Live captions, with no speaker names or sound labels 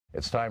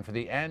It's time for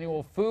the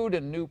annual Food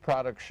and New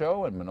Product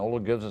Show, and Manolo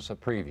gives us a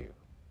preview.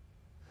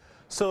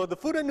 So the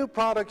Food and New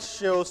Product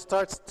Show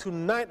starts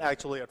tonight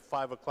actually at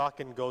 5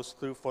 o'clock and goes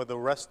through for the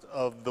rest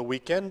of the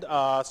weekend.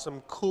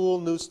 Some cool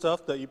new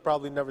stuff that you've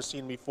probably never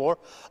seen before.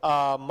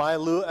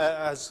 Lieu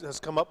has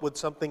come up with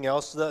something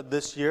else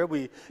this year.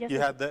 You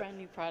had the brand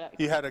new product.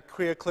 You had a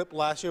CreaClip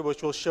last year,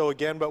 which we'll show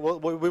again, but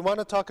we want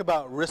to talk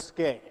about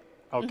RisQue,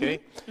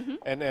 okay?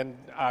 And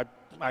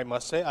I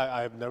must say,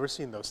 I have never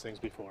seen those things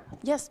before.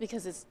 Yes,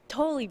 because it's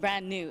totally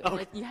brand new.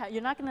 Okay.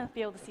 You're not going to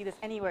be able to see this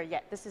anywhere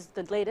yet. This is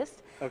the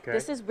latest. Okay.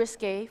 This is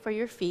RisQue for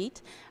your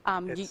feet.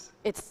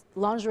 It's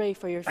lingerie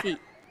for your feet.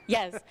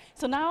 Yes.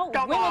 So now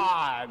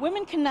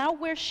women can now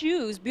wear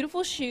shoes,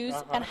 beautiful shoes,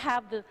 and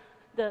have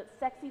the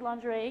sexy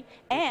lingerie,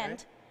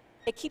 and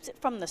it keeps it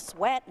from the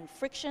sweat and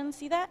friction.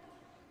 See that?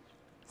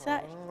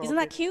 Isn't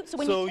that cute? So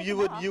when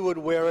you would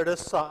wear it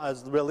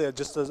as really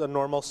just as a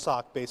normal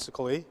sock,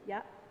 basically.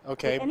 Yeah.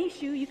 Okay. With any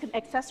shoe you can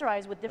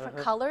accessorize with different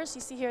colors.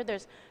 You see here,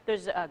 there's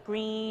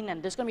green,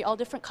 and there's going to be all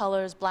different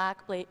colors,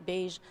 black,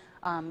 beige.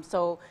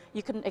 So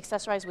you can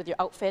accessorize with your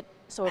outfit.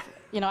 So if,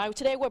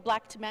 today I wear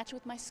black to match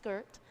with my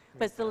skirt,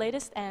 but it's the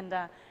latest, and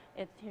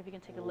here we can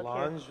take a look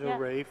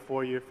lingerie here.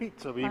 for your feet.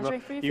 So lingerie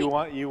for your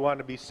feet. You want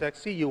to be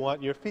sexy. You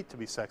want your feet to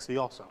be sexy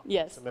also.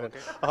 Yes.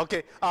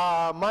 Okay.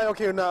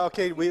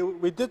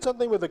 We did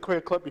something with the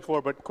CreaClip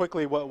before, but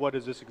quickly, what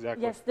is this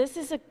exactly? Yes, this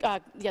is the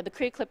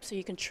CreaClip, so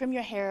you can trim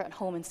your hair at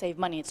home and save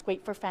money. It's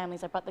great for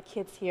families. I brought the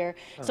kids here,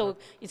 so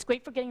it's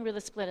great for getting rid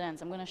of split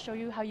ends. I'm going to show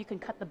you how you can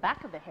cut the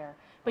back of the hair,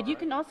 but you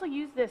can also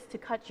use this to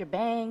cut your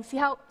bangs. See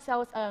how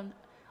it's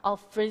all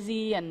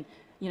frizzy and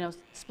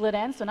split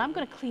ends. So now I'm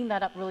going to clean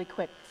that up really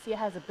quick. See, it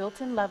has a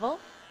built-in level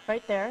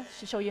right there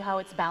to show you how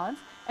it's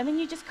balanced. And then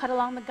you just cut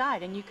along the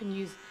guide, and you can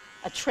use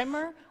a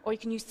trimmer or you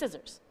can use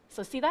scissors.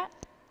 So see that?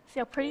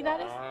 See how pretty that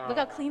is? Look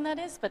how clean that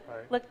is. But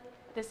look,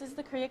 this is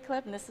the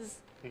CreaClip, and this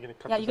is, you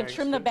can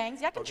trim the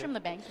bangs. Yeah, I can trim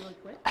the bangs really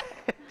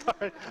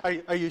quick.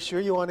 Are you sure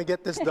you want to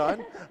get this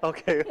done?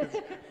 Okay.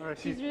 All right,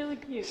 she's really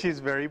cute. She's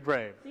very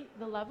brave. See,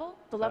 the level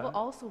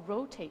also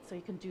rotates, so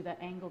you can do that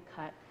angle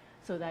cut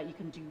so that you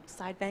can do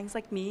side bangs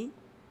like me.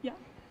 Yeah.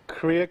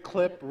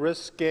 CreaClip,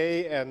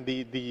 RisQue, and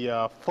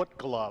the foot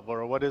glove,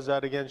 or what is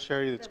that again,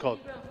 Sherry? It's called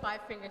Vibram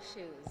 5-finger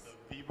shoes.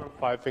 The Vibram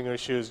 5-finger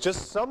shoes.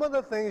 Just some of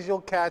the things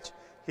you'll catch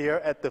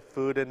here at the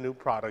Food and New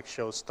Product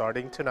Show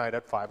starting tonight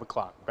at 5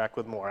 o'clock. Back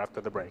with more after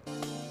the break.